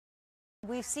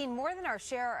We've seen more than our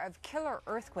share of killer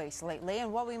earthquakes lately,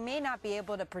 and while we may not be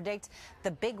able to predict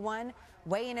the big one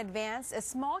way in advance, a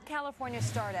small California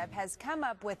startup has come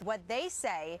up with what they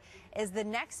say is the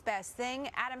next best thing.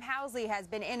 Adam Housley has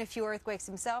been in a few earthquakes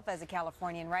himself as a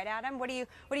Californian, right, Adam? What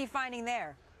are you finding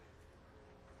there?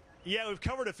 Yeah, we've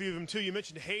covered a few of them, too. You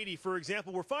mentioned Haiti, for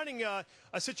example. We're finding a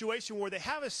situation where they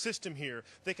have a system here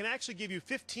that can actually give you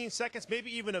 15 seconds,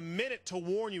 maybe even a minute to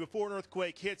warn you before an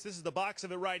earthquake hits. This is the box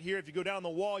of it right here. If you go down the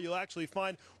wall, you'll actually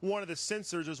find one of the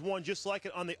sensors. There's one just like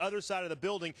it on the other side of the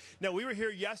building. Now, we were here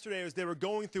yesterday as they were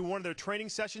going through one of their training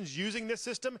sessions using this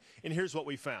system, and here's what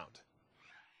we found.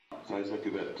 Seismic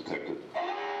event detected.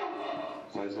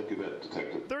 Seismic event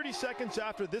detected. 30 seconds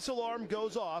after this alarm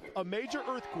goes off, a major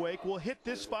earthquake will hit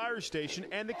this fire station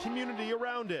and the community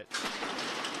around it.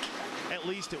 At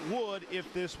least it would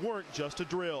if this weren't just a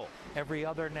drill. Every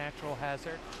other natural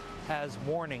hazard has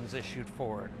warnings issued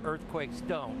for it. Earthquakes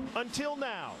don't. Until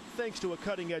now, thanks to a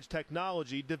cutting-edge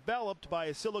technology developed by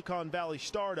a Silicon Valley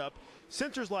startup,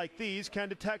 sensors like these can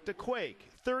detect a quake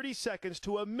 30 seconds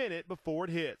to a minute before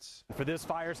it hits. For this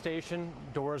fire station,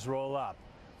 doors roll up.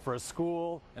 For a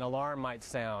school, an alarm might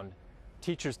sound.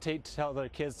 Teachers tell their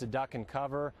kids to duck and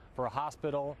cover. For a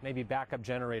hospital, maybe backup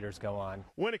generators go on.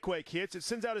 When a quake hits, it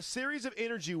sends out a series of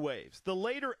energy waves. The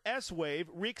later S wave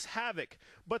wreaks havoc,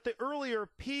 but the earlier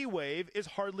P wave is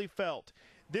hardly felt.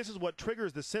 This is what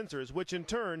triggers the sensors, which in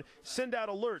turn send out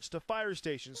alerts to fire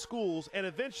stations, schools, and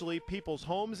eventually people's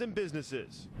homes and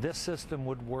businesses. This system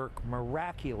would work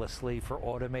miraculously for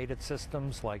automated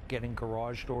systems like getting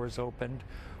garage doors opened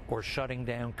or shutting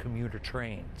down commuter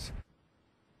trains.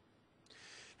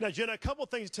 Now, Jenna, a couple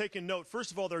things to take in note.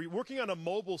 First of all, they're working on a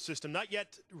mobile system, not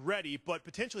yet ready, but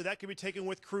potentially that could be taken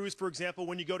with crews, for example,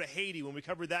 when you go to Haiti, when we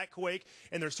covered that quake,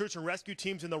 and there's search and rescue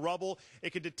teams in the rubble.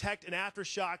 It could detect an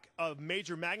aftershock of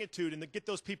major magnitude and get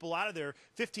those people out of there.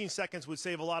 15 seconds would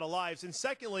save a lot of lives. And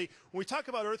secondly, when we talk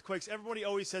about earthquakes, everybody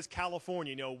always says California.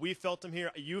 You know, we felt them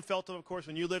here. You felt them, of course,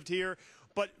 when you lived here.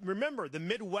 But remember, the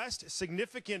Midwest,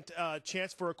 significant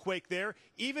chance for a quake there.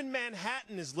 Even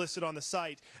Manhattan is listed on the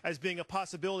site as being a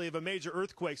possibility of a major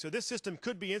earthquake. So this system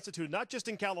could be instituted not just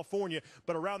in California,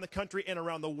 but around the country and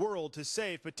around the world to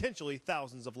save potentially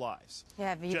thousands of lives.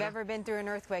 Yeah, if you've ever been through an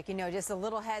earthquake, you know, just a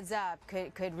little heads up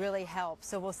could really help.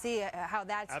 So we'll see how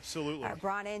that's absolutely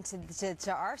brought into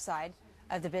to our side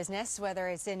of the business, whether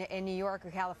it's in New York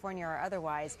or California or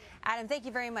otherwise. Adam, thank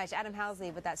you very much. Adam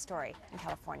Housley with that story in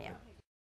California.